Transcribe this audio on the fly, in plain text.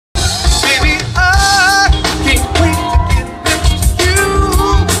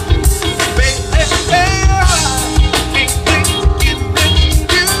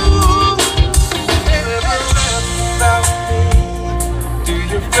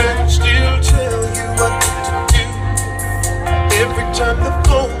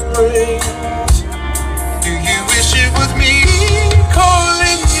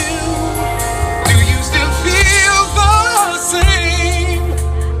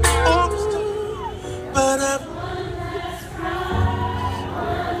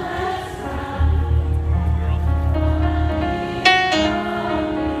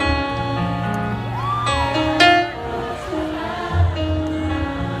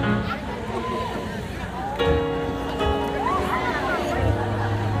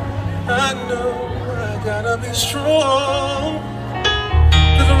stay strong,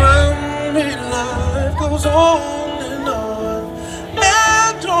 'cause around me life goes on and on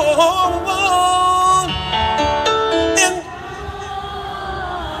and on. And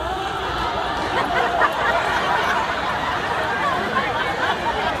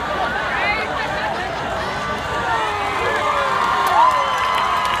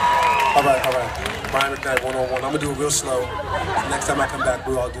all right. Brian McKnight 101. I'm gonna do it real slow. Next time I come back,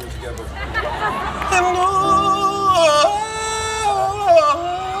 we'll all do it together. And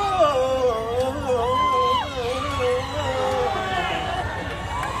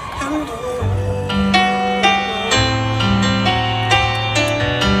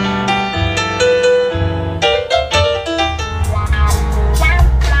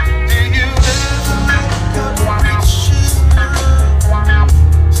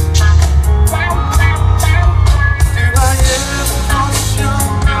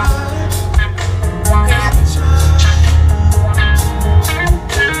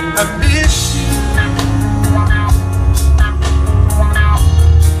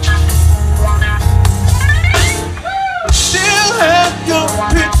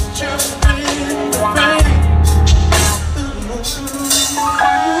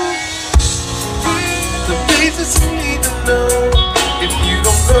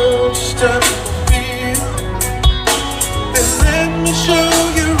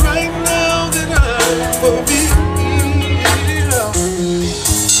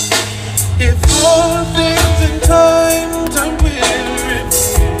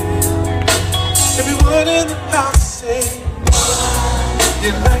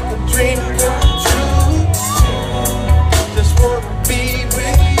you're like a dream come true. Just wanna be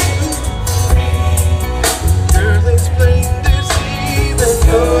with you. Girl, it's plain to see that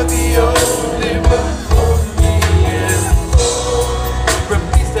you're the only one for me. And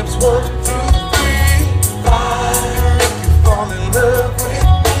repeat steps 1 through 3, 5, make you fall in love with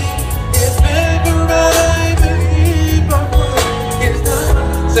me. It's never right, but it's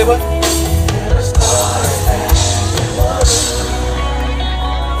not. Say what?